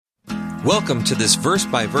Welcome to this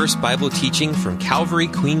verse-by-verse Bible teaching from Calvary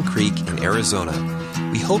Queen Creek in Arizona.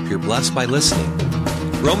 We hope you're blessed by listening.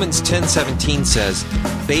 Romans 10:17 says,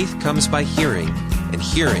 "Faith comes by hearing, and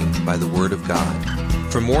hearing by the Word of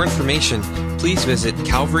God." For more information, please visit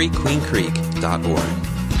calvaryqueencreek.org.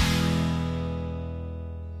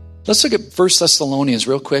 Let's look at 1 Thessalonians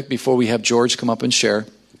real quick before we have George come up and share.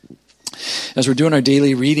 As we're doing our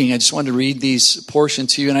daily reading, I just wanted to read these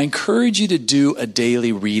portions to you, and I encourage you to do a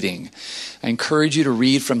daily reading. I encourage you to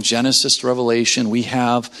read from Genesis to Revelation. We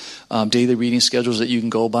have daily reading schedules that you can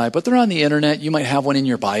go by, but they're on the internet. You might have one in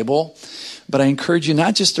your Bible, but I encourage you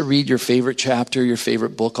not just to read your favorite chapter, your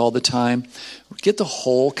favorite book all the time. Get the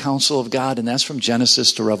whole counsel of God, and that's from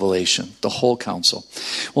Genesis to Revelation, the whole counsel.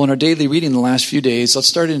 Well, in our daily reading the last few days, let's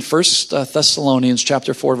start in 1 Thessalonians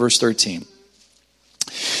chapter 4, verse 13.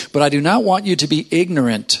 "But I do not want you to be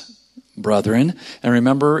ignorant, brethren." And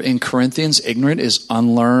remember, in Corinthians, ignorant is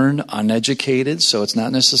unlearned, uneducated. So it's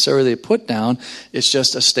not necessarily a put down. It's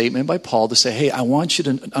just a statement by Paul to say, hey, I want you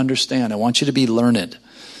to understand. I want you to be learned.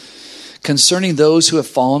 "Concerning those who have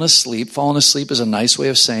fallen asleep." Fallen asleep is a nice way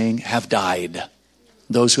of saying have died.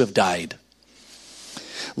 Those who have died.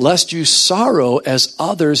 "Lest you sorrow as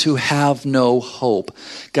others who have no hope."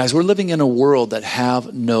 Guys, we're living in a world that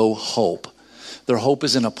have no hope. Their hope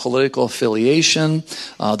is in a political affiliation.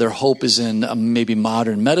 Their hope is in maybe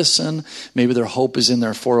modern medicine. Maybe their hope is in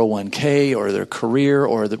their 401k or their career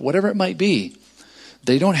or whatever it might be.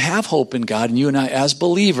 They don't have hope in God. And you and I, as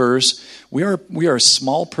believers, we are a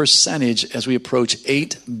small percentage as we approach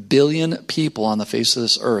 8 billion people on the face of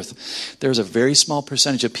this earth. There's a very small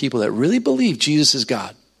percentage of people that really believe Jesus is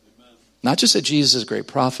God. Not just that Jesus is a great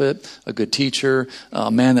prophet, a good teacher,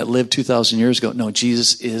 a man that lived 2,000 years ago. No,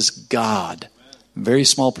 Jesus is God. Very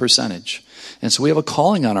small percentage. And so we have a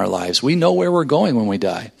calling on our lives. We know where we're going when we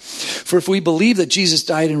die. "For if we believe that Jesus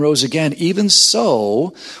died and rose again, even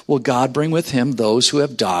so will God bring with him those who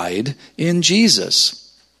have died in Jesus."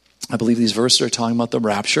 I believe these verses are talking about the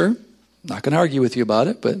rapture. I'm not going to argue with you about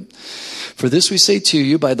it, but "For this we say to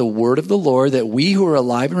you by the word of the Lord, that we who are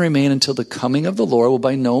alive and remain until the coming of the Lord will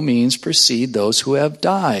by no means precede those who have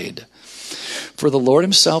died. For the Lord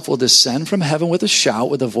himself will descend from heaven with a shout,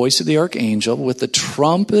 with the voice of the archangel, with the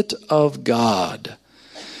trumpet of God.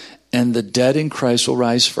 And the dead in Christ will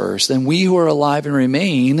rise first. Then we who are alive and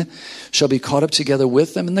remain shall be caught up together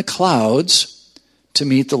with them in the clouds to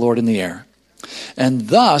meet the Lord in the air. And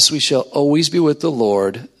thus we shall always be with the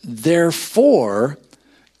Lord. Therefore,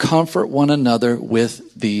 comfort one another with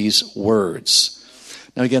these words."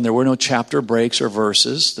 Now again, there were no chapter breaks or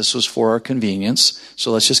verses. This was for our convenience.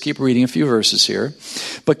 So let's just keep reading a few verses here.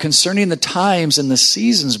 "But concerning the times and the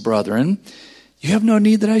seasons, brethren, you have no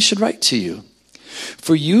need that I should write to you.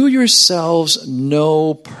 For you yourselves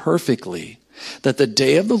know perfectly that the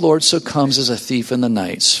day of the Lord so comes as a thief in the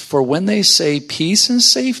night. For when they say peace and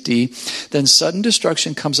safety, then sudden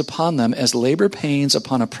destruction comes upon them as labor pains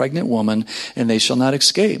upon a pregnant woman, and they shall not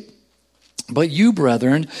escape. But you,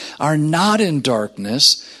 brethren, are not in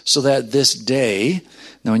darkness, so that this day,"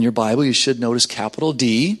 now in your Bible you should notice capital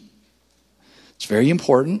D. It's very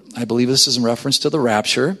important. I believe this is in reference to the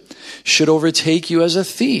rapture. "Should overtake you as a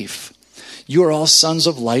thief. You are all sons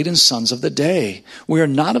of light and sons of the day. We are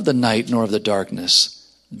not of the night nor of the darkness.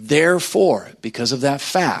 Therefore," because of that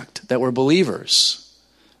fact that we're believers,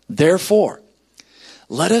 "therefore,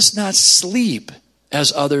 let us not sleep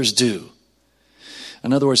as others do."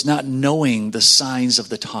 In other words, not knowing the signs of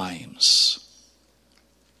the times.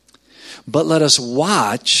 "But let us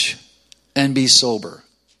watch and be sober.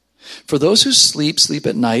 For those who sleep, sleep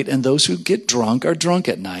at night, and those who get drunk are drunk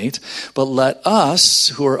at night. But let us,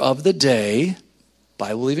 who are of the day,"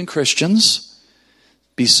 Bible-believing Christians,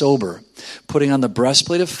 "be sober, putting on the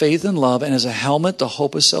breastplate of faith and love, and as a helmet the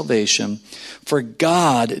hope of salvation. For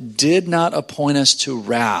God did not appoint us to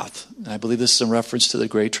wrath." And I believe this is in reference to the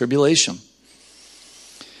Great Tribulation.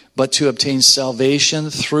 "But to obtain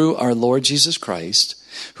salvation through our Lord Jesus Christ,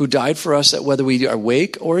 who died for us, that whether we are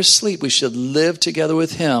awake or asleep, we should live together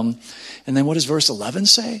with him." And then what does verse 11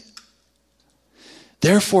 say?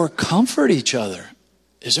 "Therefore comfort each other."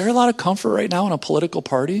 Is there a lot of comfort right now in a political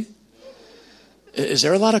party? Is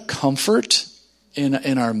there a lot of comfort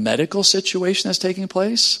in our medical situation that's taking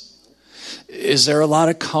place? Is there a lot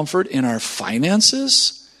of comfort in our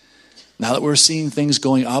finances? Now that we're seeing things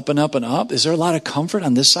going up and up and up, is there a lot of comfort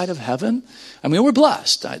on this side of heaven? I mean, we're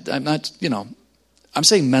blessed. I'm not, I'm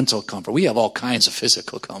saying mental comfort. We have all kinds of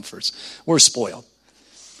physical comforts. We're spoiled.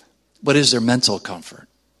 But is there mental comfort?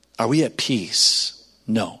 Are we at peace?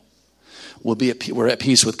 No. We're at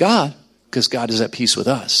peace with God because God is at peace with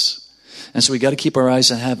us. And so we got to keep our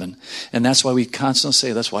eyes on heaven. And that's why I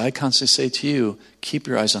constantly say to you, keep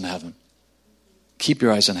your eyes on heaven. Keep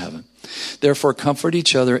your eyes on heaven. Therefore, comfort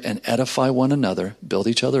each other and edify one another, build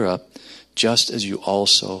each other up, just as you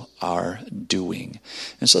also are doing.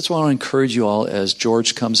 And so that's why I want to encourage you all as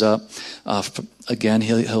George comes up. Again,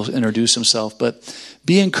 he'll introduce himself. But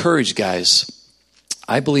be encouraged, guys.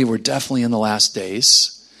 I believe we're definitely in the last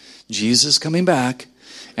days. Jesus is coming back,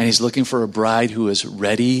 and he's looking for a bride who is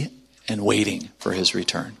ready and waiting for his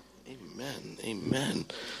return. Amen. Amen.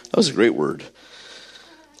 That was a great word.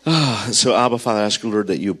 So, Abba, Father, I ask you, Lord,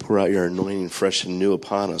 that you pour out your anointing fresh and new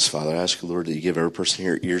upon us, Father. I ask you, Lord, that you give every person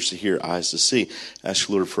here ears to hear, eyes to see. I ask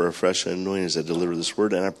you, Lord, for a fresh anointing as I deliver this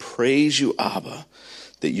word. And I praise you, Abba,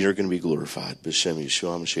 that you're going to be glorified. B'Shem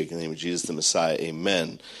Yeshua HaMashiach, in the name of Jesus the Messiah.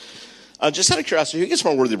 Amen. Just out of curiosity, who gets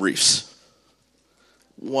more worthy briefs?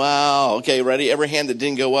 Wow. Okay, ready? Every hand that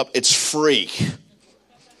didn't go up, it's free.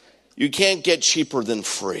 You can't get cheaper than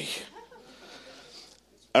free.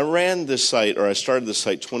 I started this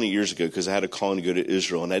site 20 years ago because I had a calling to go to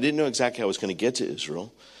Israel, and I didn't know exactly how I was going to get to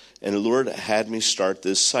Israel. And the Lord had me start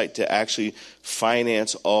this site to actually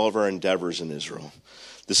finance all of our endeavors in Israel.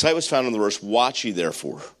 The site was founded on the verse, watch ye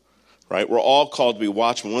therefore. Right? We're all called to be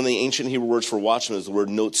watchmen. One of the ancient Hebrew words for watchman is the word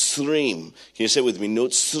notzrim. Can you say it with me?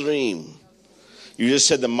 Notzrim. You just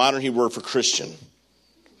said the modern Hebrew word for Christian.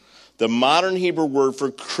 The modern Hebrew word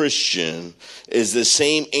for Christian is the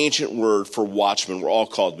same ancient word for watchman. We're all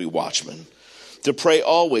called to be watchmen. To pray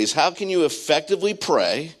always. How can you effectively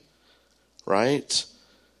pray, right,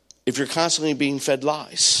 if you're constantly being fed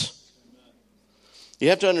lies? You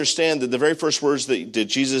have to understand that the very first words that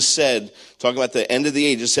Jesus said, talking about the end of the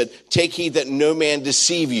age, it said, take heed that no man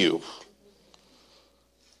deceive you.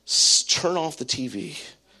 Turn off the TV.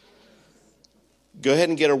 Go ahead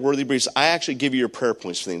and get our worthy briefs. I actually give you your prayer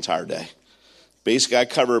points for the entire day. Basically, I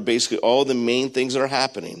cover all the main things that are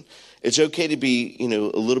happening. It's okay to be, a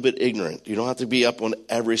little bit ignorant. You don't have to be up on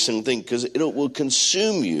every single thing because it will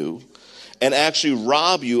consume you and actually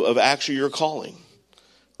rob you of actually your calling.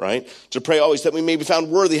 Right? To pray always that we may be found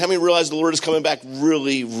worthy. How many realize the Lord is coming back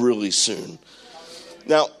really, really soon?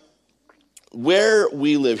 Now, where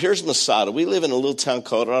we live, here's Masada. We live in a little town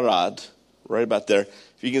called Arad, right about there.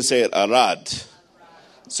 If you can say it, Arad.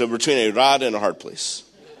 So between a rod and a hard place.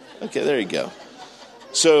 Okay, there you go.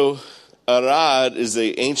 So Arad is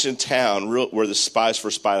the ancient town where the spies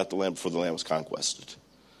first spied out the land before the land was conquered.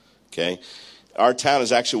 Okay? Our town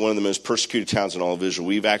is actually one of the most persecuted towns in all of Israel.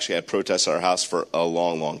 We've actually had protests at our house for a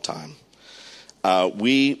long, long time.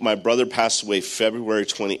 My brother passed away February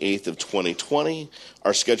 28th of 2020.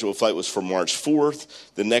 Our scheduled flight was for March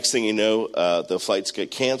 4th. The next thing you know, the flights get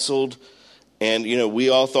canceled. And, we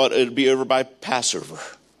all thought it would be over by Passover.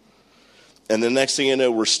 And the next thing you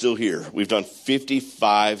know, we're still here. We've done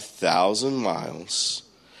 55,000 miles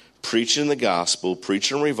preaching the gospel,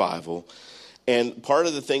 preaching revival. And part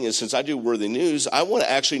of the thing is, since I do Worthy News, I want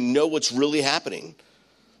to actually know what's really happening.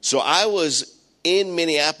 So I was in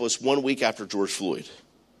Minneapolis 1 week after George Floyd.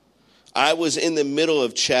 I was in the middle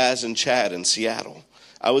of Chaz and Chad in Seattle.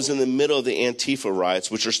 I was in the middle of the Antifa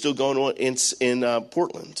riots, which are still going on in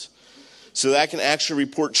Portland. So that I can actually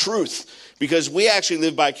report truth. Because we actually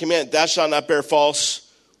live by command, thou shalt not bear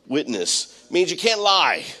false witness. It means you can't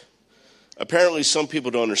lie. Apparently some people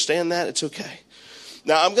don't understand that. It's okay.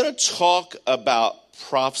 Now, I'm going to talk about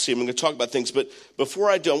prophecy. I'm going to talk about things. But before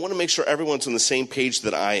I do, I want to make sure everyone's on the same page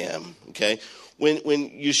that I am. Okay? When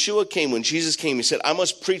Yeshua came, when Jesus came, he said, I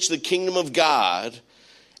must preach the kingdom of God.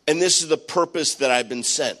 And this is the purpose that I've been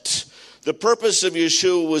sent. The purpose of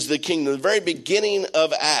Yeshua was the kingdom. The very beginning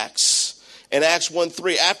of Acts. In Acts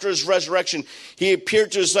 1:3, after his resurrection, he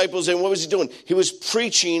appeared to his disciples, and what was he doing? He was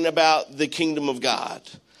preaching about the kingdom of God.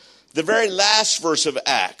 The very last verse of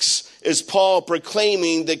Acts is Paul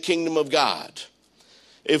proclaiming the kingdom of God.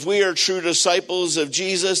 If we are true disciples of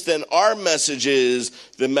Jesus, then our message is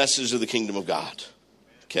the message of the kingdom of God.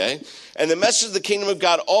 Okay? And the message of the kingdom of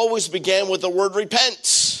God always began with the word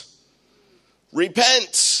repent.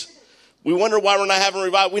 Repent. We wonder why we're not having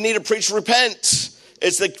revival. We need to preach repent.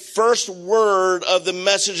 It's the first word of the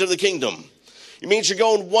message of the kingdom. It means you're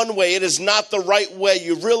going one way. It is not the right way.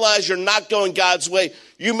 You realize you're not going God's way.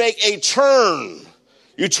 You make a turn.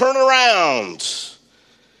 You turn around.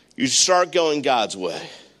 You start going God's way.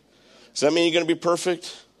 Does that mean you're going to be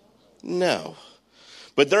perfect? No.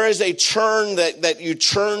 But there is a turn that you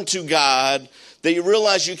turn to God, that you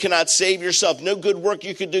realize you cannot save yourself. No good work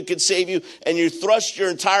you could do could save you. And you thrust your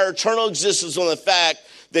entire eternal existence on the fact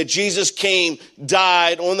that Jesus came,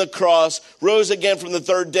 died on the cross, rose again from the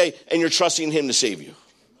third day, and you're trusting him to save you.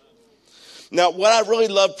 Now, what I really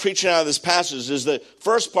love preaching out of this passage is the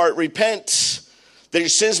first part, repent, that your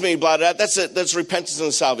sins may be blotted out. That's repentance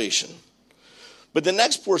and salvation. But the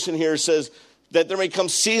next portion here says that there may come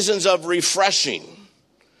seasons of refreshing.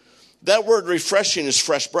 That word refreshing is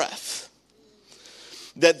fresh breath.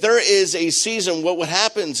 That there is a season, what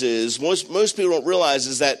happens is, most people don't realize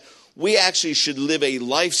is that we actually should live a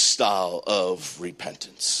lifestyle of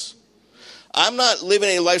repentance. I'm not living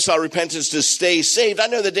a lifestyle of repentance to stay saved. I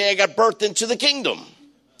know the day I got birthed into the kingdom.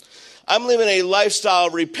 I'm living a lifestyle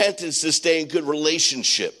of repentance to stay in good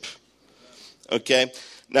relationship. Okay?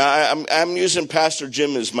 Now, I'm using Pastor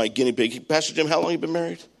Jim as my guinea pig. Pastor Jim, how long have you been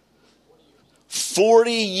married?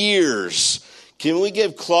 40 years. Can we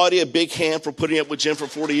give Claudia a big hand for putting up with Jim for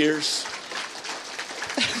 40 years?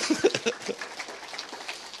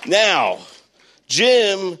 Now,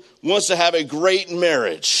 Jim wants to have a great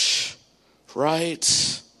marriage,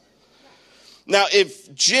 right? Now,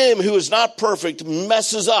 if Jim, who is not perfect,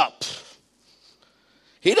 messes up,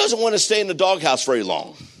 he doesn't want to stay in the doghouse very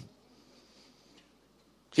long.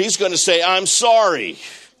 He's going to say, I'm sorry.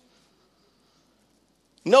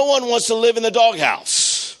 No one wants to live in the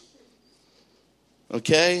doghouse.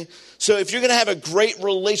 Okay? So if you're going to have a great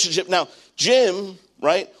relationship. Now, Jim,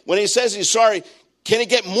 right, when he says he's sorry, can he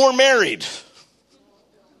get more married?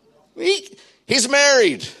 He's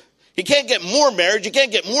married. He can't get more married. You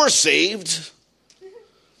can't get more saved.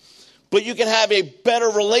 But you can have a better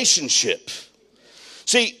relationship.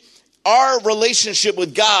 See, our relationship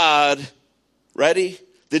with God, ready?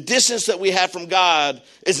 The distance that we have from God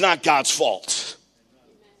is not God's fault.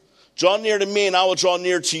 Draw near to me and I will draw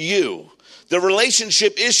near to you. The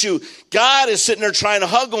relationship issue, God is sitting there trying to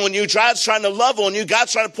hug on you. God's trying to love on you.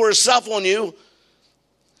 God's trying to pour himself on you.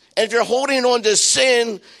 And if you're holding on to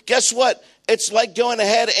sin, guess what? It's like going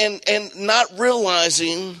ahead and not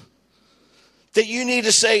realizing that you need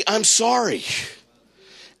to say, I'm sorry,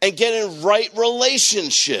 and get in right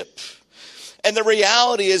relationship. And the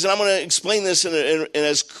reality is, and I'm going to explain this in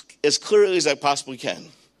as clearly as I possibly can.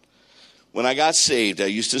 When I got saved, I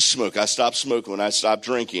used to smoke. I stopped smoking. When I stopped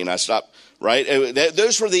drinking, I stopped, right?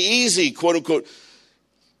 Those were the easy, quote unquote.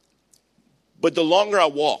 But the longer I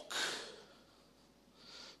walk,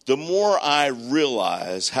 the more I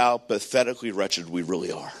realize how pathetically wretched we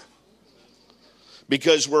really are.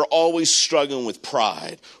 Because we're always struggling with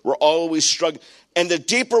pride. We're always struggling. And the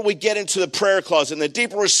deeper we get into the prayer closet, and the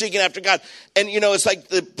deeper we're seeking after God. And, it's like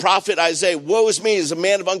the prophet Isaiah, woe is me as a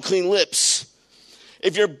man of unclean lips.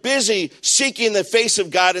 If you're busy seeking the face of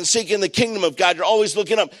God and seeking the kingdom of God, you're always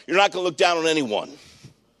looking up. You're not going to look down on anyone.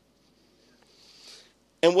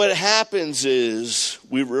 And what happens is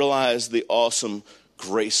we realize the awesome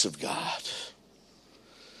grace of God.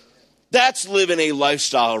 That's living a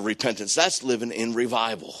lifestyle of repentance. That's living in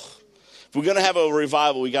revival. If we're going to have a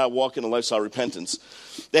revival, we got to walk in a lifestyle of repentance.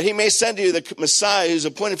 That he may send to you the Messiah who's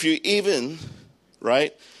appointed for you, even,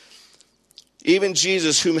 right? Even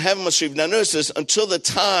Jesus, whom heaven must receive. Now notice this, until the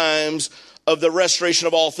times of the restoration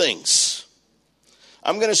of all things.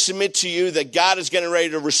 I'm going to submit to you that God is getting ready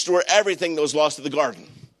to restore everything that was lost in the garden.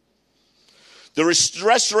 The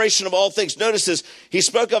restoration of all things. Notice this, he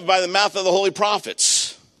spoke of by the mouth of the holy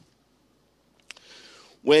prophets.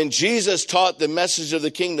 When Jesus taught the message of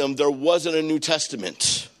the kingdom, there wasn't a New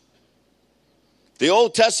Testament. The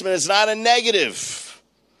Old Testament is not a negative.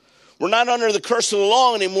 We're not under the curse of the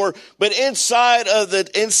law anymore, but inside of the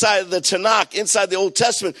Tanakh, inside the Old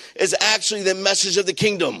Testament, is actually the message of the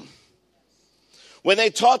kingdom. When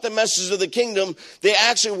they taught the message of the kingdom, they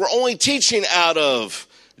actually were only teaching out of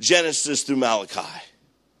Genesis through Malachi.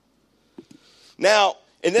 Now,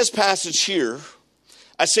 in this passage here,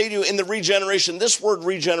 I say to you, in the regeneration, this word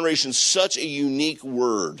regeneration is such a unique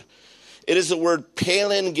word. It is the word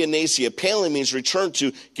palingenesia. Palin means return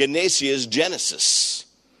to. Genesia is Genesis.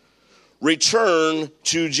 Return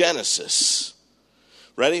to Genesis.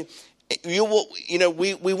 Ready? We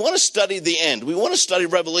want to study the end. We want to study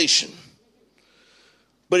Revelation.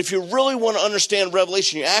 But if you really want to understand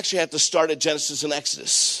Revelation, you actually have to start at Genesis and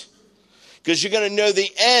Exodus. Because you're going to know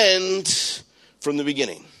the end from the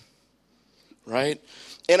beginning. Right?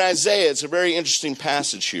 In Isaiah, it's a very interesting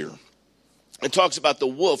passage here. It talks about the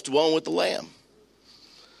wolf dwelling with the lamb.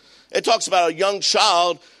 It talks about a young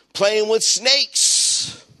child playing with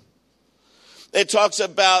snakes. It talks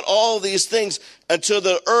about all these things until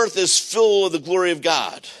the earth is full of the glory of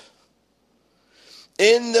God.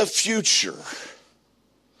 In the future,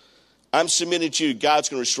 I'm submitting to you, God's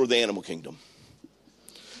going to restore the animal kingdom.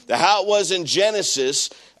 How it was in Genesis,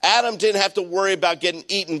 Adam didn't have to worry about getting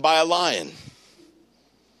eaten by a lion.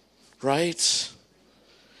 Right?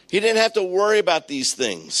 He didn't have to worry about these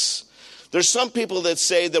things. There's some people that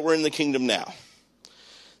say that we're in the kingdom now.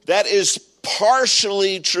 That is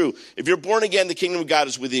partially true. If you're born again, the kingdom of God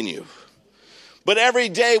is within you. But every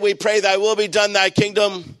day we pray, thy will be done, thy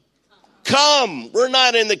kingdom come. We're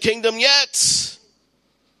not in the kingdom yet.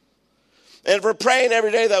 And if we're praying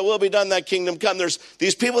every day, thy will be done, thy kingdom come. There's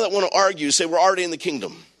these people that want to argue, say we're already in the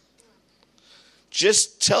kingdom.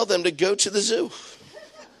 Just tell them to go to the zoo.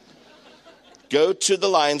 Go to the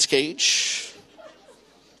lion's cage.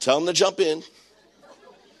 Tell him to jump in.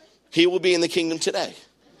 He will be in the kingdom today.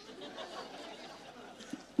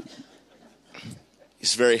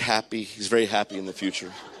 He's very happy. He's very happy in the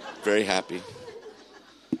future. Very happy.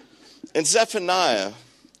 And Zephaniah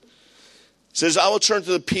says, I will turn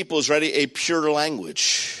to the peoples, ready, a pure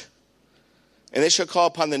language. And they shall call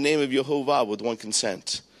upon the name of Jehovah with one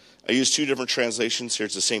consent. I use two different translations here.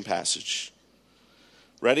 It's the same passage.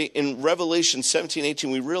 Ready? In Revelation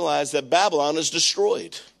 17:18, we realize that Babylon is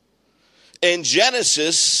destroyed. In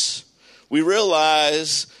Genesis, we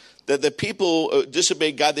realize that the people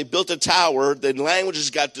disobeyed God. They built a tower. The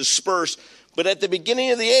languages got dispersed. But at the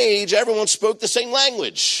beginning of the age, everyone spoke the same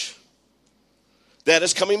language. That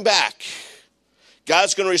is coming back.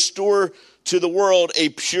 God's going to restore to the world a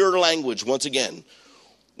pure language once again.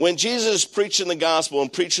 When Jesus is preaching the gospel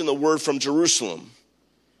and preaching the word from Jerusalem,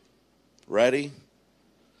 ready?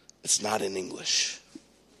 It's not in English.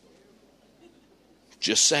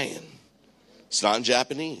 Just saying. It's not in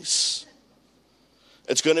Japanese.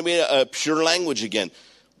 It's going to be a pure language again.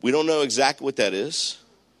 We don't know exactly what that is.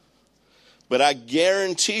 But I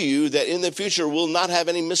guarantee you that in the future we'll not have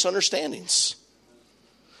any misunderstandings.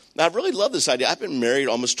 Now, I really love this idea. I've been married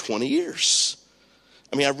almost 20 years.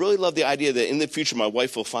 I mean, I really love the idea that in the future my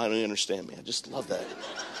wife will finally understand me. I just love that.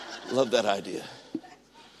 Love that idea.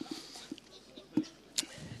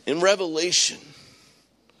 In Revelation,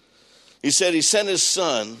 he said he sent his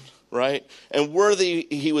son, right? And worthy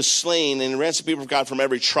he was slain and ransomed people of God from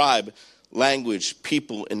every tribe, language,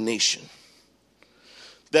 people, and nation.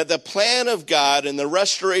 That the plan of God and the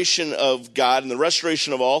restoration of God and the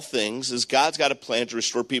restoration of all things is God's got a plan to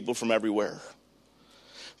restore people from everywhere.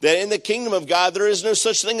 That in the kingdom of God, there is no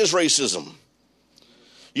such thing as racism.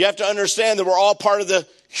 You have to understand that we're all part of the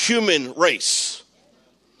human race.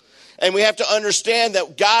 And we have to understand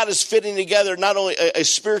that God is fitting together not only a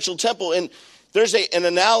spiritual temple, and there's an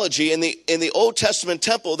analogy in the Old Testament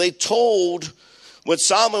temple. They told when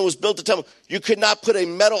Solomon was built the temple, you could not put a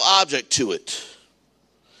metal object to it.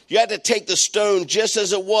 You had to take the stone just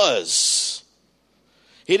as it was.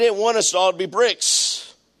 He didn't want us all to be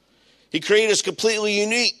bricks. He created us completely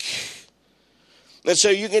unique. And so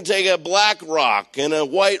you can take a black rock and a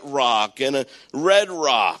white rock and a red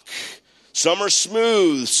rock. Some are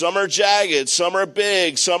smooth, some are jagged, some are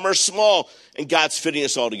big, some are small. And God's fitting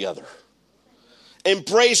us all together.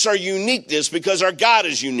 Embrace our uniqueness because our God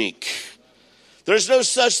is unique. There's no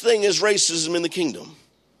such thing as racism in the kingdom.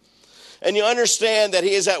 And you understand that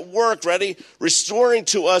he is at work, ready, restoring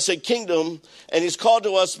to us a kingdom. And he's called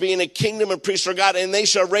to us being a kingdom and priest for God. And they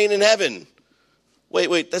shall reign in heaven.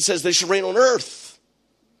 Wait, that says they shall reign on earth.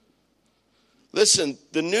 Listen,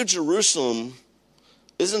 the New Jerusalem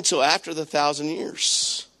isn't until after the 1,000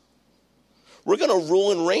 years. We're going to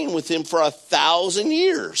rule and reign with him for 1,000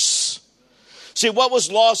 years. See, what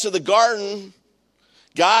was lost in the garden,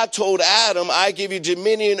 God told Adam, I give you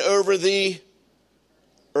dominion over the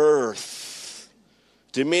earth.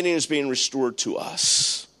 Dominion is being restored to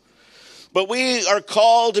us. But we are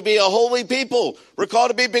called to be a holy people. We're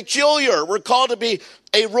called to be peculiar. We're called to be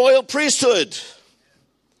a royal priesthood.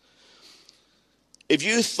 If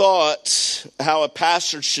you thought how a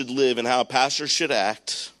pastor should live and how a pastor should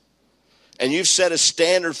act, and you've set a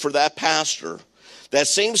standard for that pastor, that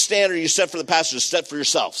same standard you set for the pastor is set for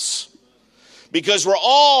yourselves. Because we're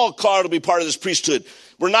all called to be part of this priesthood.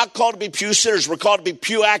 We're not called to be pew sitters. We're called to be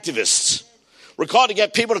pew activists. We're called to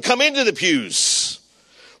get people to come into the pews.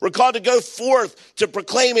 We're called to go forth to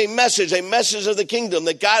proclaim a message of the kingdom,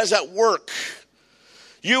 that God is at work.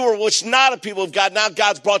 You were once not a people of God. Now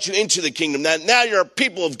God's brought you into the kingdom. Now you're a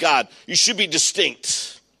people of God. You should be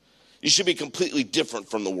distinct. You should be completely different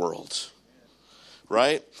from the world.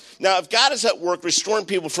 Right? Now, if God is at work restoring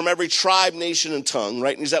people from every tribe, nation, and tongue,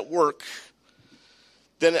 right, and he's at work,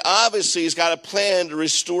 then obviously he's got a plan to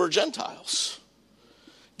restore Gentiles.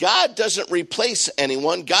 God doesn't replace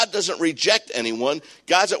anyone. God doesn't reject anyone.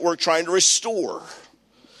 God's at work trying to restore.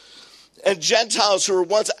 And Gentiles who were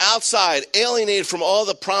once outside, alienated from all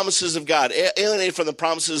the promises of God, alienated from the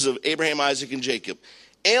promises of Abraham, Isaac, and Jacob,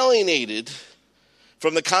 alienated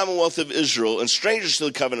from the commonwealth of Israel and strangers to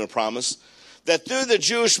the covenant of promise, that through the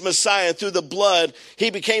Jewish Messiah and through the blood,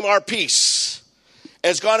 he became our peace. and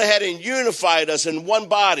has gone ahead and unified us in one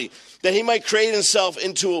body, that he might create himself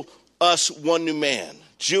into us one new man,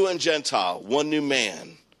 Jew and Gentile, one new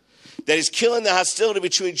man. That he's killing the hostility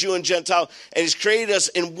between Jew and Gentile, and he's created us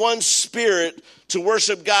in one spirit to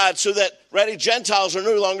worship God, so that, ready, Gentiles are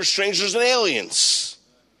no longer strangers and aliens,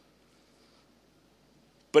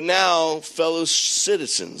 but now fellow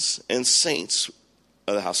citizens and saints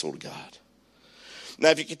of the household of God. Now,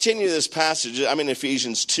 if you continue this passage, I'm in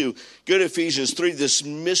Ephesians 2, go to Ephesians 3, this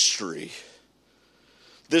mystery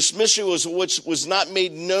was which was not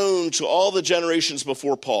made known to all the generations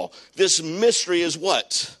before Paul. This mystery is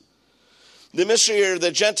what? The mystery here,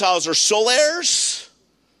 the Gentiles are sole heirs,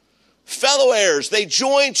 fellow heirs. They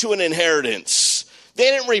joined to an inheritance. They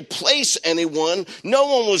didn't replace anyone. No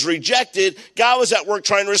one was rejected. God was at work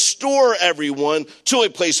trying to restore everyone to a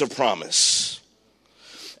place of promise.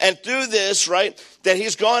 And through this, right, that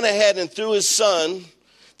he's gone ahead and through his son,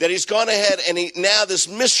 that he's gone ahead and now this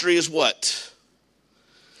mystery is what?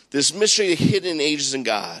 This mystery hidden in ages in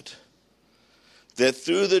God. That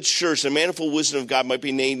through the church, the manifold wisdom of God might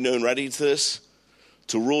be made known, ready to this?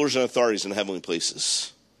 To rulers and authorities in heavenly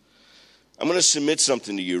places. I'm going to submit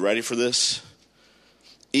something to you. Ready for this?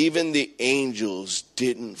 Even the angels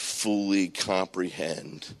didn't fully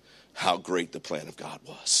comprehend how great the plan of God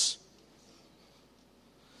was.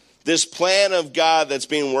 This plan of God that's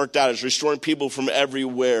being worked out is restoring people from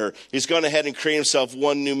everywhere. He's gone ahead and created himself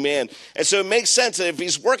one new man. And so it makes sense that if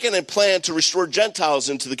he's working a plan to restore Gentiles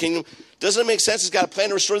into the kingdom, doesn't it make sense he's got a plan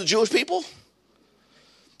to restore the Jewish people?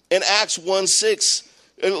 In Acts 1:6,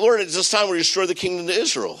 Lord, it's this time we restore the kingdom to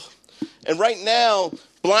Israel. And right now,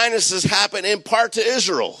 blindness has happened in part to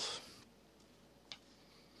Israel.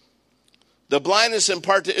 The blindness in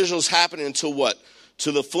part to Israel is happening until what?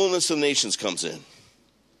 Till the fullness of the nations comes in.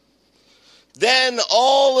 Then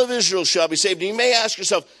all of Israel shall be saved. And you may ask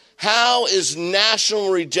yourself, how is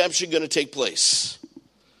national redemption going to take place?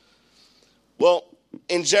 Well,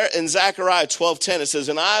 in Zechariah 12:10, it says,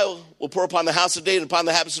 and I will pour upon the house of David, upon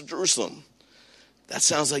the habits of Jerusalem. That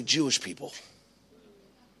sounds like Jewish people,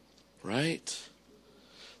 right?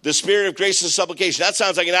 The spirit of grace and supplication. That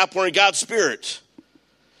sounds like an outpouring of God's spirit.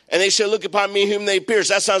 And they shall look upon me whom they pierced.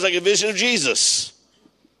 That sounds like a vision of Jesus.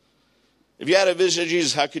 If you had a vision of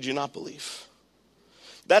Jesus, how could you not believe?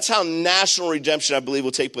 That's how national redemption, I believe,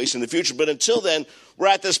 will take place in the future. But until then, we're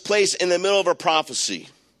at this place in the middle of a prophecy.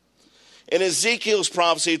 In Ezekiel's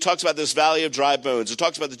prophecy, it talks about this valley of dry bones. It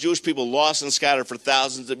talks about the Jewish people lost and scattered for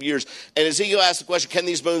thousands of years. And Ezekiel asked the question, can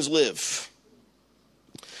these bones live?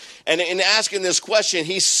 And in asking this question,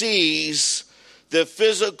 he sees the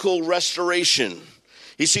physical restoration.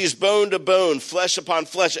 He sees bone to bone, flesh upon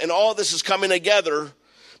flesh, and all this is coming together.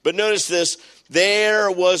 But notice this, there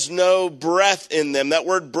was no breath in them. That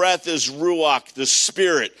word breath is ruach, the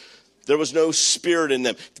spirit. There was no spirit in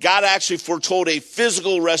them. God actually foretold a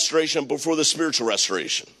physical restoration before the spiritual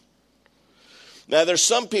restoration. Now, there's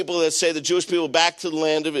some people that say the Jewish people back to the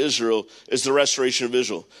land of Israel is the restoration of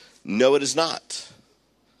Israel. No, it is not.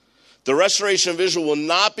 The restoration of Israel will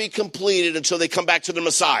not be completed until they come back to the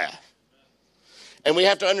Messiah. And we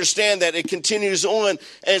have to understand that it continues on. And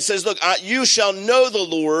it says, look, you shall know the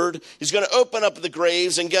Lord. He's going to open up the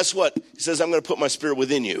graves. And guess what? He says, I'm going to put my spirit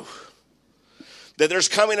within you. That there's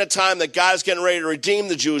coming a time that God is getting ready to redeem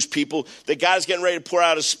the Jewish people. That God is getting ready to pour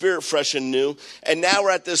out his spirit fresh and new. And now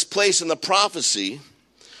we're at this place in the prophecy.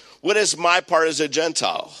 What is my part as a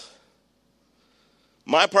Gentile?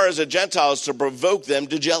 My part as a Gentile is to provoke them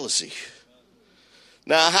to jealousy.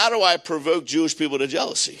 Now, how do I provoke Jewish people to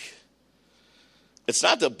jealousy? It's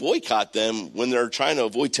not to boycott them when they're trying to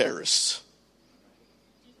avoid terrorists.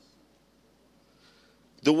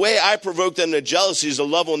 The way I provoke them to jealousy is to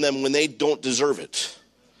love on them when they don't deserve it.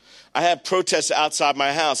 I have protests outside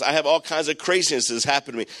my house. I have all kinds of craziness that's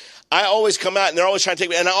happened to me. I always come out and they're always trying to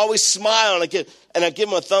take me, and I always smile and I give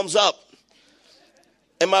them a thumbs up.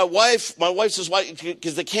 And my wife says, why?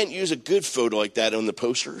 Because they can't use a good photo like that on the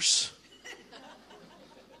posters.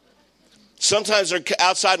 Sometimes they're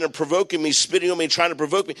outside and they're provoking me, spitting on me, trying to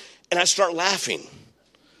provoke me, and I start laughing.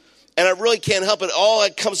 And I really can't help it. All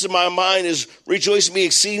that comes to my mind is rejoice and be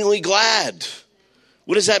exceedingly glad.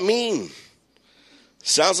 What does that mean?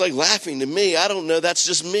 Sounds like laughing to me. I don't know. That's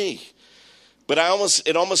just me. But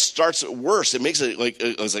it almost starts worse. It makes it like,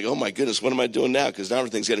 I was like, oh my goodness, what am I doing now? Because now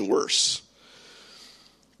everything's getting worse.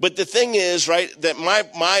 But the thing is, right, that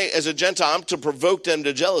my as a Gentile, I'm to provoke them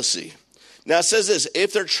to jealousy. Now it says this,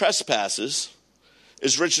 if their trespasses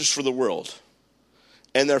is riches for the world,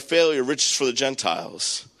 and their failure riches for the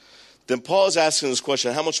Gentiles, then Paul is asking this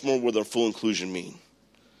question, how much more will their full inclusion mean?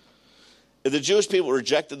 If the Jewish people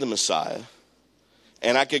rejected the Messiah,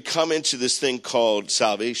 and I could come into this thing called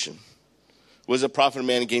salvation. What does it profit a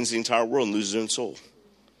man who gains the entire world and loses his own soul?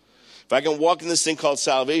 If I can walk in this thing called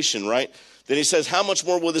salvation, right, then he says, how much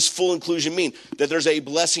more will this full inclusion mean? That there's a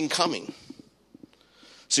blessing coming.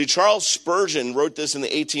 See, Charles Spurgeon wrote this in the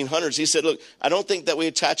 1800s. He said, look, I don't think that we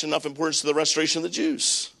attach enough importance to the restoration of the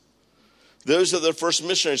Jews. Those are the first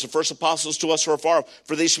missionaries, the first apostles to us who are far,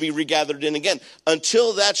 for they shall be regathered in again.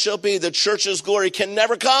 Until that shall be, the church's glory can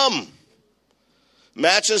never come.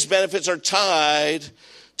 Matchless benefits are tied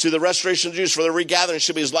to the restoration of the Jews, for their regathering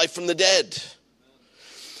should be his life from the dead.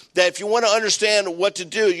 That if you want to understand what to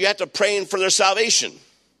do, you have to pray for their salvation.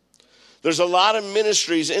 There's a lot of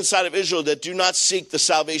ministries inside of Israel that do not seek the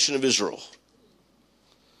salvation of Israel.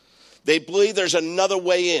 They believe there's another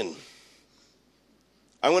way in.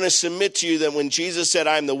 I want to submit to you that when Jesus said,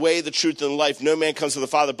 I am the way, the truth, and the life, no man comes to the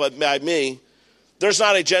Father but by me, there's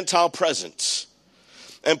not a Gentile present.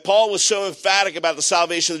 And Paul was so emphatic about the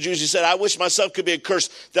salvation of the Jews. He said, I wish myself could be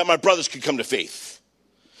accursed that my brothers could come to faith.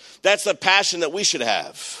 That's the passion that we should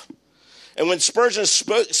have. And when Spurgeon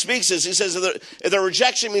speaks this, he says, if their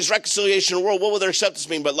rejection means reconciliation in the world, what will their acceptance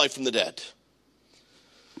mean but life from the dead?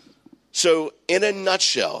 So in a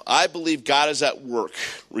nutshell, I believe God is at work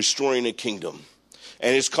restoring a kingdom.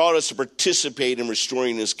 And he's called us to participate in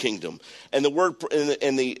restoring his kingdom. And the word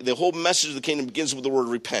and the whole message of the kingdom begins with the word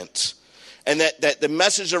repent. And that the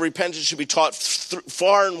message of repentance should be taught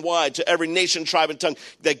far and wide to every nation, tribe, and tongue.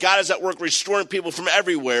 That God is at work restoring people from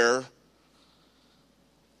everywhere.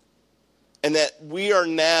 And that we are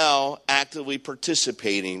now actively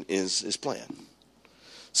participating in his plan.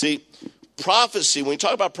 See, prophecy, when we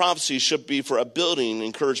talk about prophecy, should be for upbuilding,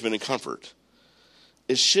 encouragement, and comfort.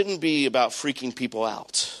 It shouldn't be about freaking people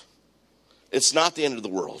out. It's not the end of the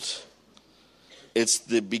world. It's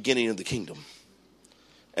the beginning of the kingdom.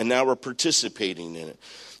 And now we're participating in it.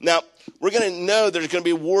 Now, we're going to know there's going to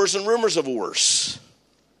be wars and rumors of wars.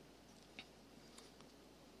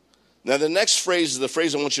 Now, the next phrase is the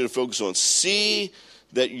phrase I want you to focus on. See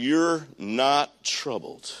that you're not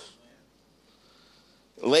troubled.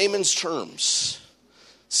 Layman's terms.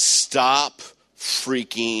 Stop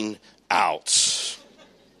freaking out.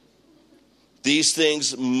 These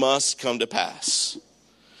things must come to pass.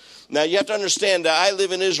 Now, you have to understand that I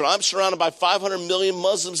live in Israel. I'm surrounded by 500 million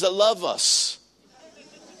Muslims that love us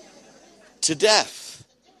to death.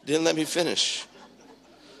 Didn't let me finish.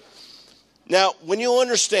 Now, when you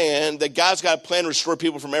understand that God's got a plan to restore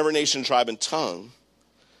people from every nation, tribe, and tongue,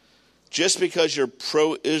 just because you're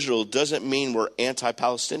pro-Israel doesn't mean we're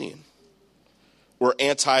anti-Palestinian. We're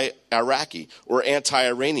anti-Iraqi. We're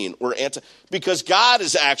anti-Iranian. Because God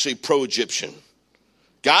is actually pro-Egyptian.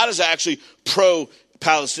 God is actually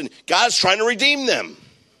pro-Palestinian. God is trying to redeem them.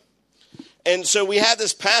 And so we have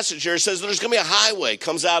this passage here. It says there's going to be a highway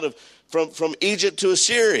comes out of from Egypt to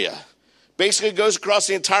Assyria. Basically goes across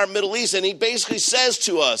the entire Middle East. And he basically says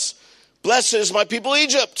to us, blessed is my people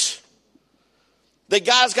Egypt. That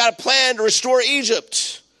God's got a plan to restore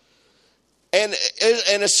Egypt. And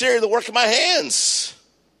Assyria, the work of my hands.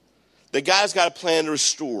 That God's got a plan to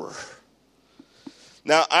restore.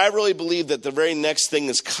 Now, I really believe that the very next thing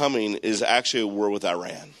that's coming is actually a war with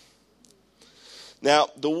Iran. Now,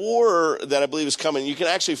 the war that I believe is coming, you can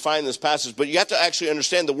actually find this passage, but you have to actually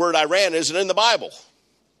understand the word Iran isn't in the Bible.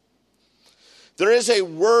 There is a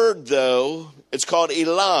word, though, it's called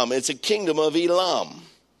Elam. It's a kingdom of Elam.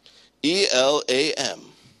 E-L-A-M.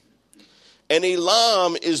 And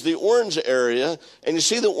Elam is the orange area. And you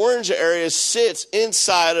see the orange area sits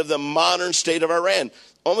inside of the modern state of Iran.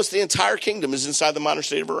 Almost the entire kingdom is inside the modern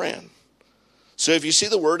state of Iran. So if you see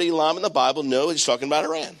the word Elam in the Bible, no, he's talking about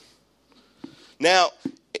Iran. Now,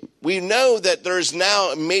 we know that there is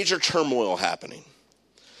now a major turmoil happening.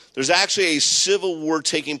 There's actually a civil war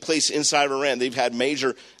taking place inside of Iran. They've had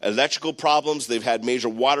major electrical problems. They've had major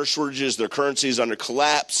water shortages. Their currency is under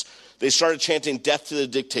collapse. They started chanting death to the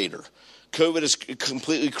dictator. COVID has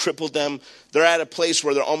completely crippled them. They're at a place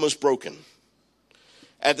where they're almost broken.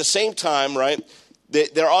 At the same time, right,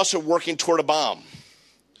 they're also working toward a bomb.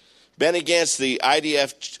 Benny Gantz, the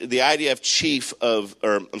IDF chief of,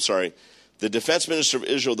 the defense minister of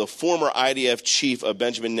Israel, the former IDF chief of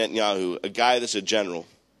Benjamin Netanyahu, a guy that's a general,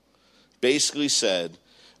 basically said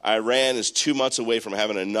Iran is 2 months away from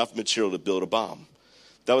having enough material to build a bomb.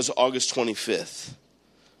 That was August 25th.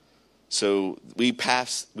 So we've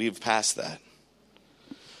passed that.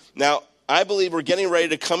 Now, I believe we're getting ready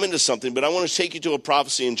to come into something, but I want to take you to a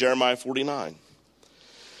prophecy in Jeremiah 49. It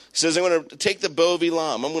says, I'm going to take the bow of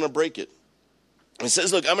Elam. I'm going to break it. It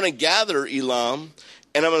says, look, I'm going to gather Elam,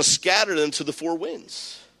 and I'm going to scatter them to the four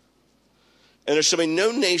winds. And there shall be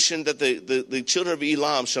no nation that the children of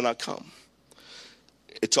Elam shall not come.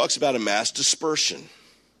 it talks about a mass dispersion.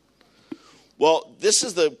 Well, this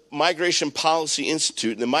is the Migration Policy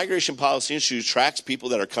Institute. And the Migration Policy Institute tracks people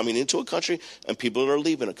that are coming into a country and people that are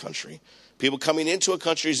leaving a country. People coming into a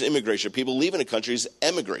country is immigration. People leaving a country is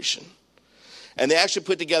emigration. And they actually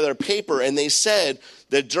put together a paper, and they said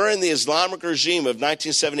that during the Islamic regime of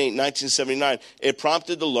 1978 and 1979, it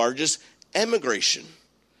prompted the largest emigration.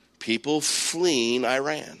 People fleeing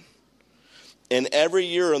Iran. And every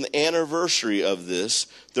year on the anniversary of this,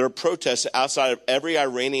 there are protests outside of every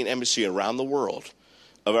Iranian embassy around the world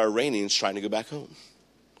of Iranians trying to go back home.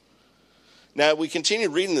 Now, we continue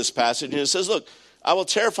reading this passage, and it says, look, I will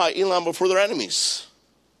terrify Elam before their enemies.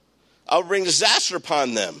 I will bring disaster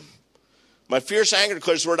upon them. My fierce anger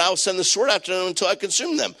declares the word, I will send the sword after them until I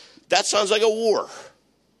consume them. That sounds like a war.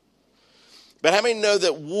 But how many know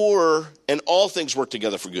that war and all things work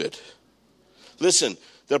together for good? Listen,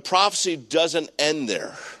 the prophecy doesn't end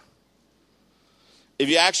there. If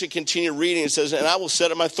you actually continue reading, it says, and I will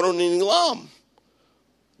set up my throne in Elam.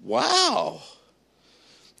 Wow.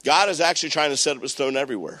 God is actually trying to set up his throne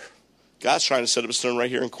everywhere. God's trying to set up his throne right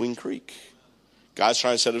here in Queen Creek. God's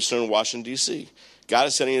trying to set up his throne in Washington, D.C. God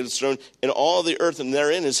is setting his throne in all the earth, and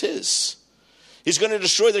therein is his. He's going to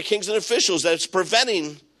destroy the kings and officials that's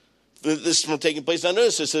preventing this from taking place. Now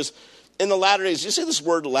notice it says, in the latter days, you see this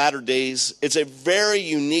word latter days? It's a very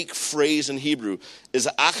unique phrase in Hebrew. It's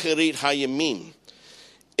acharit hayamim.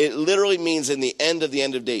 It literally means in the end of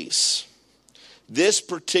days. This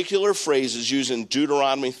particular phrase is used in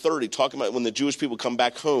Deuteronomy 30, talking about when the Jewish people come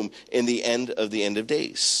back home in the end of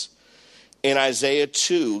days. In Isaiah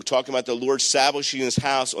 2, talking about the Lord establishing his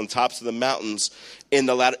house on tops of the mountains in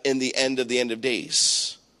the end of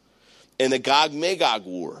days. In the Gog-Magog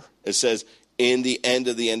war, it says, in the end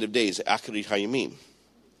of days, Acharit Hayamim.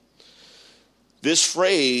 This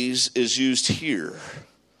phrase is used here.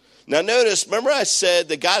 Now notice, remember I said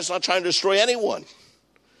that God's not trying to destroy anyone.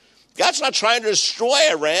 God's not trying to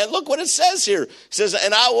destroy Iran. Look what it says here. It says,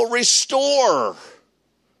 and I will restore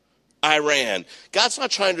Iran. God's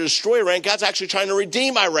not trying to destroy Iran. God's actually trying to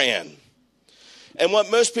redeem Iran. And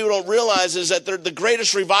what most people don't realize is that the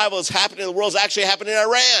greatest revival that's happening in the world is actually happening in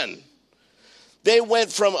Iran. They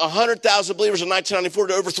went from 100,000 believers in 1994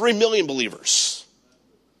 to over 3 million believers.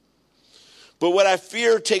 But what I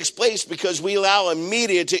fear takes place because we allow a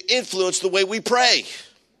media to influence the way we pray.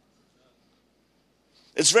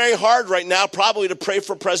 It's very hard right now probably to pray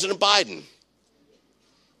for President Biden.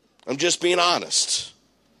 I'm just being honest.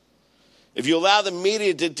 If you allow the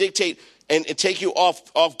media to dictate and take you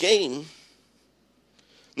off game.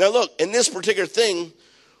 Now look, in this particular thing,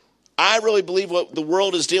 I really believe what the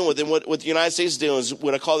world is dealing with and what the United States is dealing with is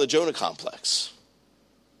what I call the Jonah complex.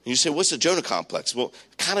 And you say, what's the Jonah complex? Well,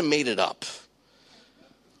 I kind of made it up.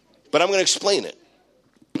 But I'm going to explain it.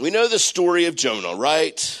 We know the story of Jonah,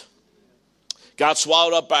 right? Got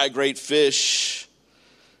swallowed up by a great fish.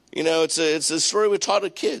 You know, it's a story we taught to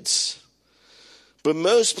kids. But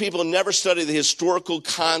most people never study the historical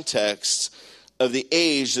context of the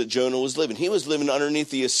age that Jonah was living. He was living underneath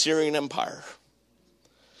the Assyrian Empire.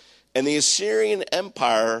 And the Assyrian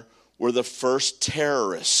Empire were the first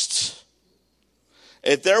terrorists.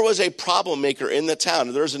 If there was a problem maker in the town,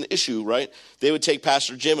 if there was an issue, right, they would take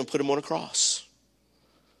Pastor Jim and put him on a cross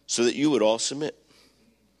so that you would all submit.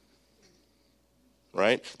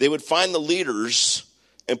 Right? They would find the leaders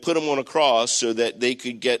and put them on a cross so that they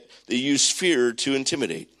use fear to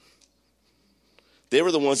intimidate. They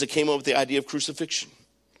were the ones that came up with the idea of crucifixion.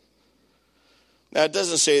 Now, it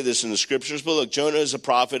doesn't say this in the scriptures, but look, Jonah is a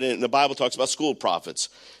prophet, and the Bible talks about school prophets.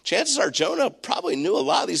 Chances are Jonah probably knew a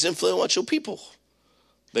lot of these influential people.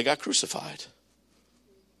 They got crucified.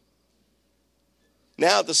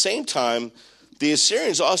 Now, at the same time, the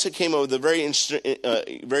Assyrians also came up with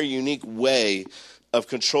a very unique way of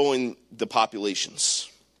controlling the populations.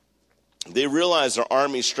 They realized their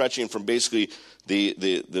army stretching from basically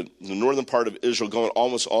the northern part of Israel going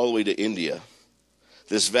almost all the way to India.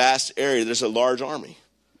 This vast area, there's a large army.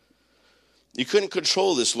 You couldn't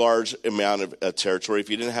control this large amount of territory if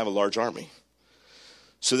you didn't have a large army.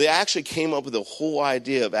 So they actually came up with the whole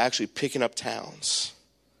idea of actually picking up towns.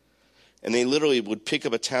 And they literally would pick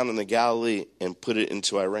up a town in the Galilee and put it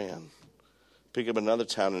into Iran. Pick up another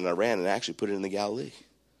town in Iran and actually put it in the Galilee.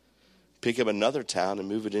 Pick up another town and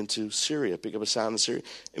move it into Syria. Pick up a town in Syria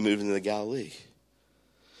and move it into the Galilee.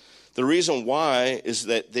 The reason why is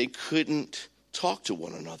that they couldn't talk to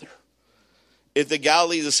one another. If the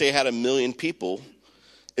Galilee, let's say, had 1 million people,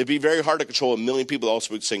 it'd be very hard to control 1 million people that all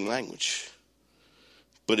speak the same language.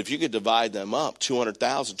 But if you could divide them up,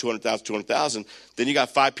 200,000, then you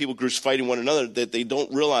got 5 people groups fighting one another that they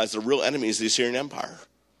don't realize the real enemy is the Assyrian Empire.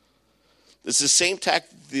 It's the same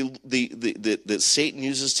tactic that Satan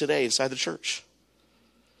uses today inside the church.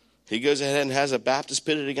 He goes ahead and has a Baptist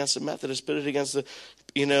pitted against the Methodist, pitted against the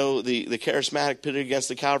charismatic, pitted against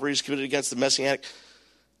the Calvaries, pitted against the Messianic.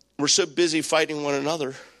 We're so busy fighting one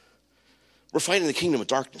another. We're fighting the kingdom of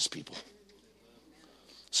darkness, people.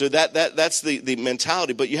 So that's the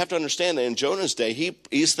mentality. But you have to understand that in Jonah's day,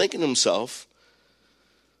 he's thinking to himself,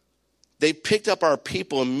 they picked up our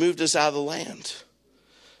people and moved us out of the land.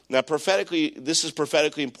 Now, prophetically, this is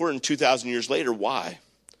prophetically important 2,000 years later. Why?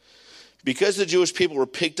 Because the Jewish people were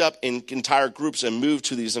picked up in entire groups and moved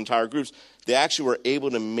to these entire groups, they actually were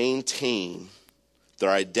able to maintain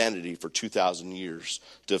their identity for 2,000 years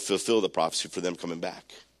to fulfill the prophecy for them coming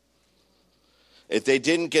back. If they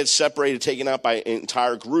didn't get separated, taken out by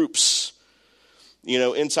entire groups,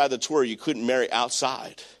 inside the Torah, you couldn't marry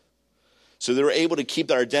outside. So they were able to keep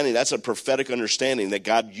their identity. That's a prophetic understanding that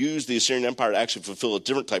God used the Assyrian Empire to actually fulfill a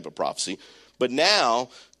different type of prophecy. But now,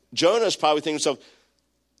 Jonah's probably thinking to himself,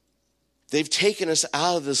 they've taken us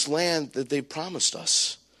out of this land that they promised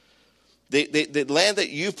us. The land that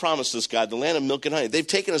you've promised us, God, the land of milk and honey, they've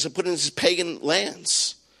taken us and put in these pagan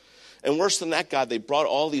lands. And worse than that, God, they brought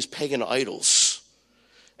all these pagan idols.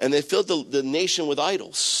 And they filled the nation with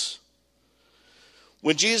idols.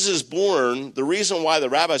 When Jesus is born, the reason why the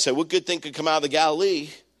rabbi said, what good thing could come out of the Galilee?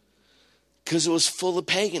 Because it was full of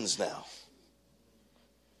pagans now.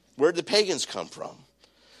 Where did the pagans come from?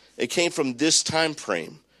 It came from this time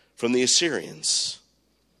frame, from the Assyrians.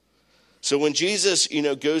 So when Jesus,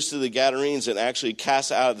 goes to the Gadarenes and actually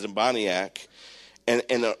casts out the demoniac, and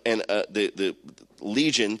the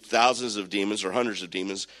legion, thousands of demons or hundreds of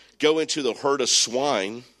demons, go into the herd of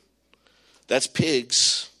swine, that's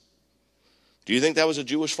pigs. Do you think that was a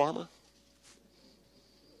Jewish farmer?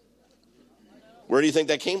 Where do you think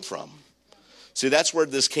that came from? See, that's where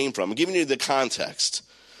this came from. I'm giving you the context.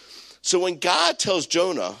 So when God tells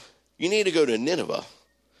Jonah, you need to go to Nineveh,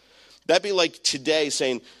 that'd be like today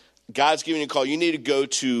saying, God's giving you a call, you need to go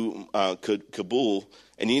to Kabul,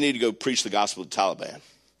 and you need to go preach the gospel to the Taliban.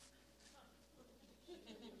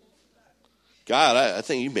 God, I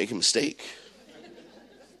think you make a mistake.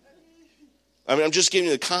 I'm just giving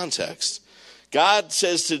you the context. God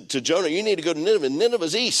says to Jonah, you need to go to Nineveh.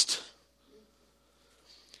 Nineveh's east.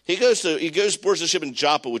 He boards the ship in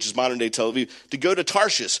Joppa, which is modern day Tel Aviv, to go to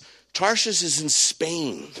Tarshish. Tarshish is in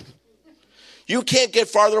Spain. You can't get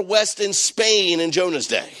farther west in Spain in Jonah's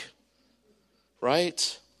day.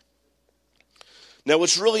 Right? Now,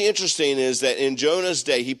 what's really interesting is that in Jonah's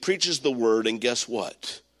day, he preaches the word, and guess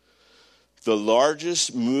what? The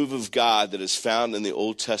largest move of God that is found in the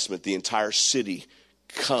Old Testament, the entire city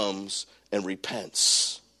comes and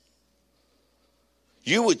repents.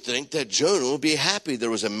 You would think that Jonah would be happy there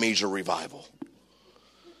was a major revival.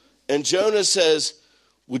 And Jonah says,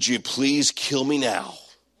 would you please kill me now?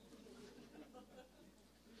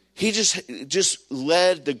 He just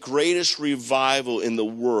led the greatest revival in the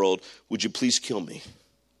world. Would you please kill me?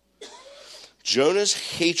 Jonah's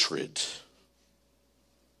hatred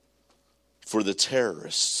for the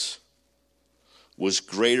terrorists was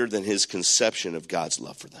greater than his conception of God's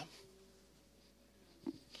love for them.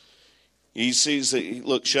 He sees that,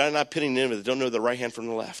 look, should I not pity Nineveh that don't know the right hand from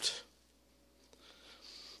the left?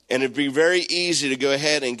 And it'd be very easy to go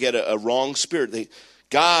ahead and get a wrong spirit.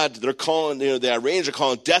 They're calling, the Iranians are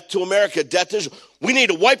calling death to America, death to Israel. We need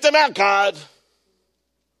to wipe them out, God.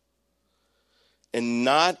 And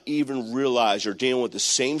not even realize you're dealing with the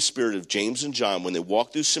same spirit of James and John when they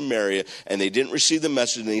walked through Samaria and they didn't receive the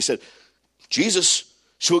message. And he said, Jesus,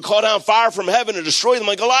 should we call down fire from heaven and destroy them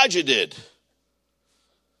like Elijah did?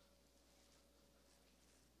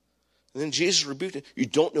 And then Jesus rebuked it. You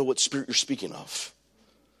don't know what spirit you're speaking of.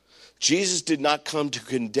 Jesus did not come to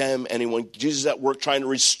condemn anyone. Jesus is at work trying to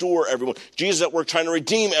restore everyone. Jesus is at work trying to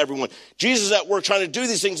redeem everyone. Jesus is at work trying to do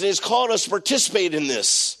these things, and he's called us to participate in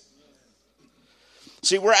this.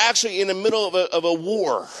 See, we're actually in the middle of a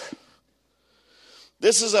war.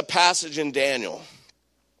 This is a passage in Daniel.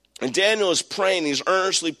 And Daniel is praying. He's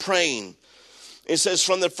earnestly praying. It says,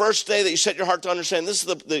 from the first day that you set your heart to understand, this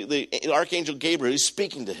is the archangel Gabriel. He's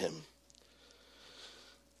speaking to him.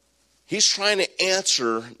 He's trying to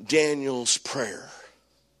answer Daniel's prayer.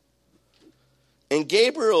 And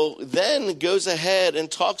Gabriel then goes ahead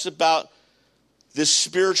and talks about this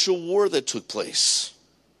spiritual war that took place.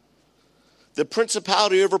 The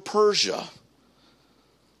principality over Persia.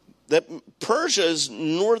 That Persia is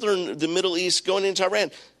northern, the Middle East, going into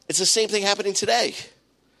Iran. It's the same thing happening today.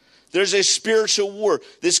 There's a spiritual war.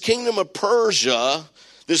 This kingdom of Persia,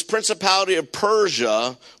 this principality of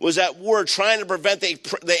Persia, was at war trying to prevent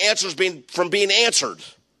the answers from being answered.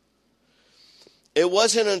 It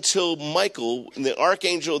wasn't until Michael, the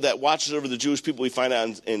archangel that watches over the Jewish people we find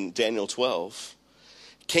out in Daniel 12,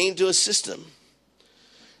 came to assist him.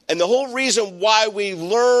 And the whole reason why we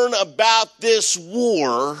learn about this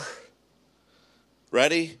war,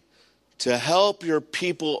 ready? To help your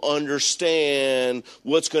people understand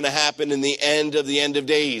what's going to happen in the end of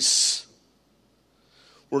days.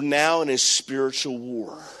 We're now in a spiritual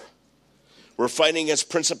war. We're fighting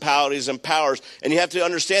against principalities and powers. And you have to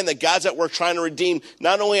understand that God's at work trying to redeem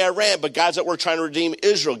not only Iran, but God's at work trying to redeem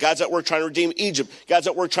Israel. God's at work trying to redeem Egypt. God's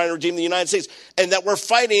at work trying to redeem the United States. And that we're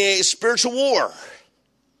fighting a spiritual war.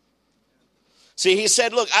 See, he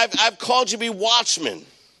said, look, I've called you to be watchmen.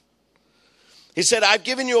 He said, I've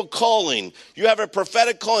given you a calling. You have a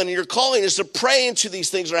prophetic calling. And your calling is to pray into these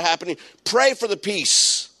things that are happening. Pray for the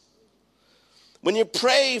peace. When you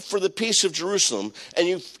pray for the peace of Jerusalem and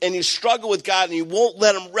you struggle with God and you won't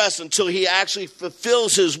let him rest until he actually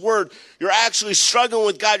fulfills his word, you're actually struggling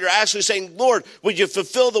with God. You're actually saying, Lord, would you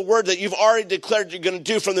fulfill the word that you've already declared you're going to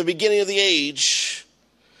do from the beginning of the age?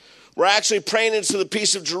 We're actually praying into the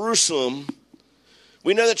peace of Jerusalem.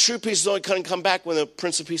 We know that true peace is only going to come back when the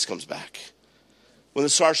Prince of Peace comes back. When the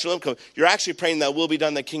Sar Shalom comes. You're actually praying that will be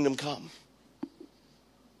done, that kingdom come.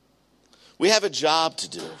 We have a job to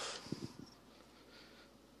do.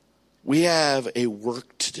 We have a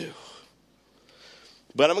work to do.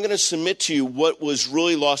 But I'm going to submit to you what was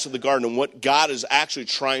really lost in the garden and what God is actually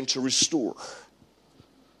trying to restore.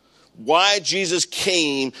 Why Jesus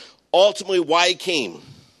came, ultimately why he came,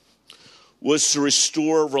 was to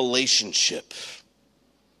restore relationship.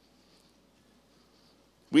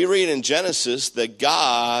 We read in Genesis that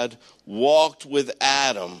God walked with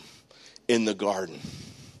Adam in the garden.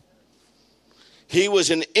 He was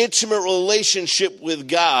in intimate relationship with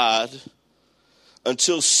God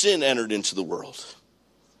until sin entered into the world.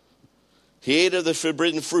 He ate of the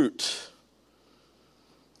forbidden fruit.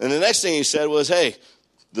 And the next thing he said was, hey,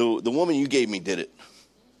 the woman you gave me did it.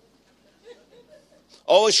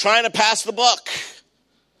 Always trying to pass the buck.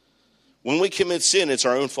 When we commit sin, it's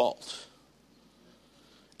our own fault.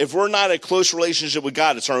 If we're not in a close relationship with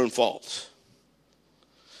God, it's our own fault.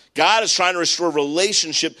 God is trying to restore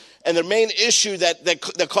relationship, and the main issue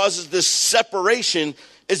that causes this separation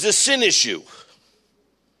is the sin issue.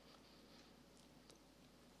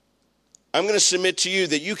 I'm going to submit to you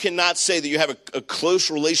that you cannot say that you have a close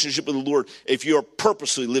relationship with the Lord if you are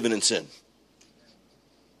purposely living in sin.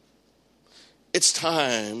 It's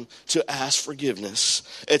time to ask forgiveness.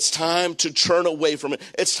 It's time to turn away from it.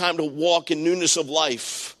 It's time to walk in newness of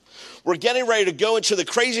life. We're getting ready to go into the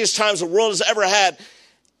craziest times the world has ever had.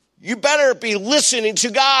 You better be listening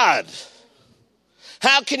to God.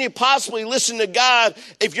 How can you possibly listen to God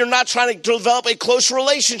if you're not trying to develop a close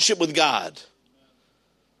relationship with God?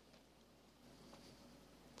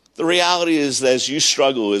 The reality is that as you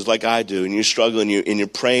struggle, is like I do, and you struggle and you're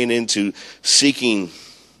praying into seeking,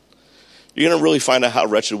 you're going to really find out how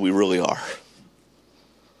wretched we really are.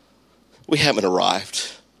 We haven't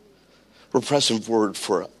arrived. We're pressing forward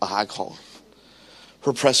for a high calling.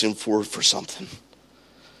 We're pressing forward for something.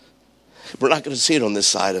 We're not going to see it on this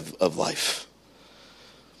side of life.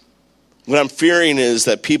 What I'm fearing is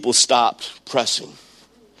that people stop pressing,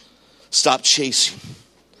 stop chasing,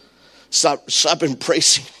 stop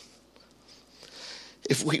embracing.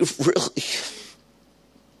 If we really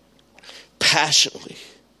passionately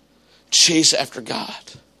chase after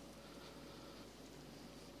God,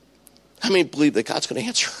 how many believe that God's going to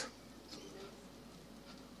answer?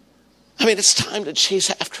 I mean, it's time to chase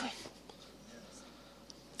after him.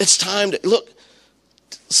 It's time to, look,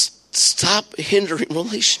 stop hindering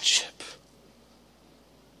relationship.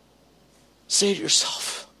 Say to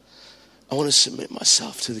yourself, I want to submit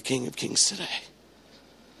myself to the King of Kings today.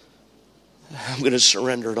 I'm going to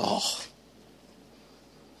surrender it all.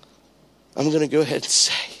 I'm going to go ahead and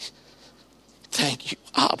say, thank you,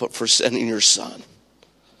 Abba, for sending your son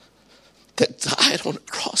that died on the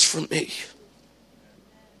cross for me.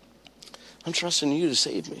 I'm trusting you to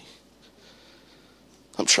save me.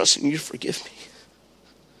 I'm trusting you to forgive me.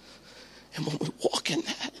 And when we walk in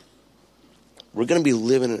that, we're going to be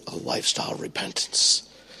living a lifestyle of repentance.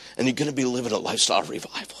 And you're going to be living a lifestyle of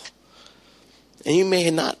revival. And you may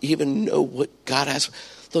not even know what God has.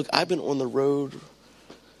 Look, I've been on the road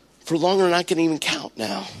for longer than I can even count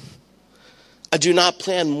now. I do not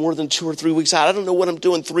plan more than 2 or 3 weeks out. I don't know what I'm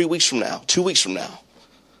doing 3 weeks from now, 2 weeks from now.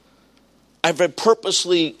 I've been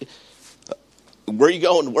purposely, where are you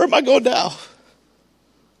going? Where am I going now?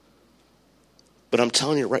 But I'm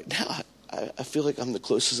telling you right now, I feel like I'm the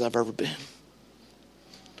closest I've ever been.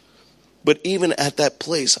 But even at that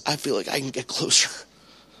place, I feel like I can get closer.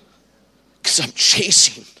 Because I'm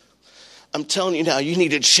chasing. I'm telling you now, you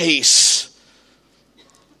need to chase.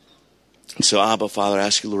 And so, Abba, Father, I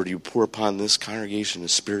ask you, Lord, you pour upon this congregation a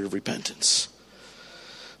spirit of repentance.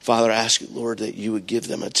 Father, I ask you, Lord, that you would give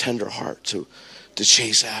them a tender heart to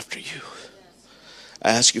chase after you.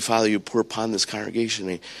 I ask you, Father, you pour upon this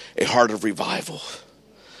congregation a heart of revival.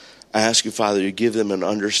 I ask you, Father, you give them an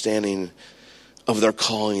understanding of their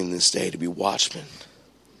calling in this day to be watchmen,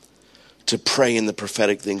 to pray in the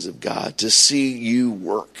prophetic things of God, to see you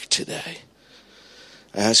work today.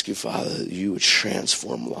 I ask you, Father, that you would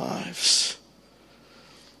transform lives.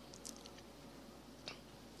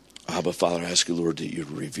 Abba, Father, I ask you, Lord, that you'd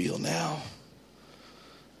reveal now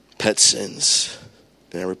pet sins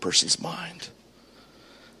in every person's mind.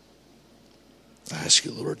 I ask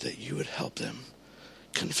you, Lord, that you would help them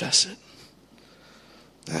confess it.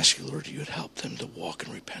 I ask you, Lord, you would help them to walk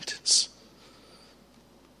in repentance.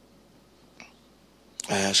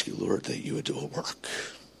 I ask you, Lord, that you would do a work.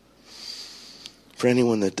 For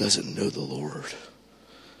anyone that doesn't know the Lord,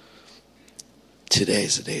 today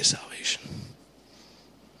is the day of salvation.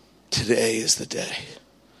 Today is the day.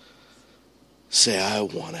 Say, I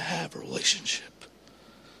want to have a relationship.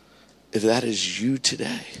 If that is you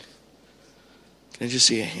today, can I just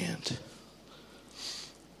see a hand?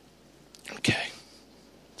 Okay.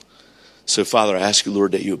 So, Father, I ask you,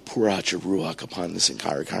 Lord, that you would pour out your Ruach upon this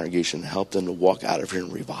entire congregation and help them to walk out of here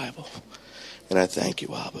in revival. And I thank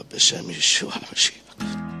you, Abba, B'Shem Yeshua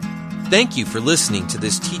Mashiach. Thank you for listening to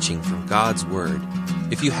this teaching from God's Word.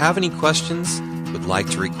 If you have any questions, would like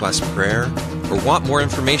to request prayer, or want more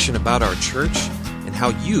information about our church and how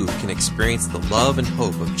you can experience the love and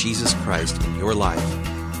hope of Jesus Christ in your life,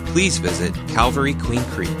 please visit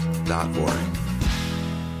calvaryqueencreek.org.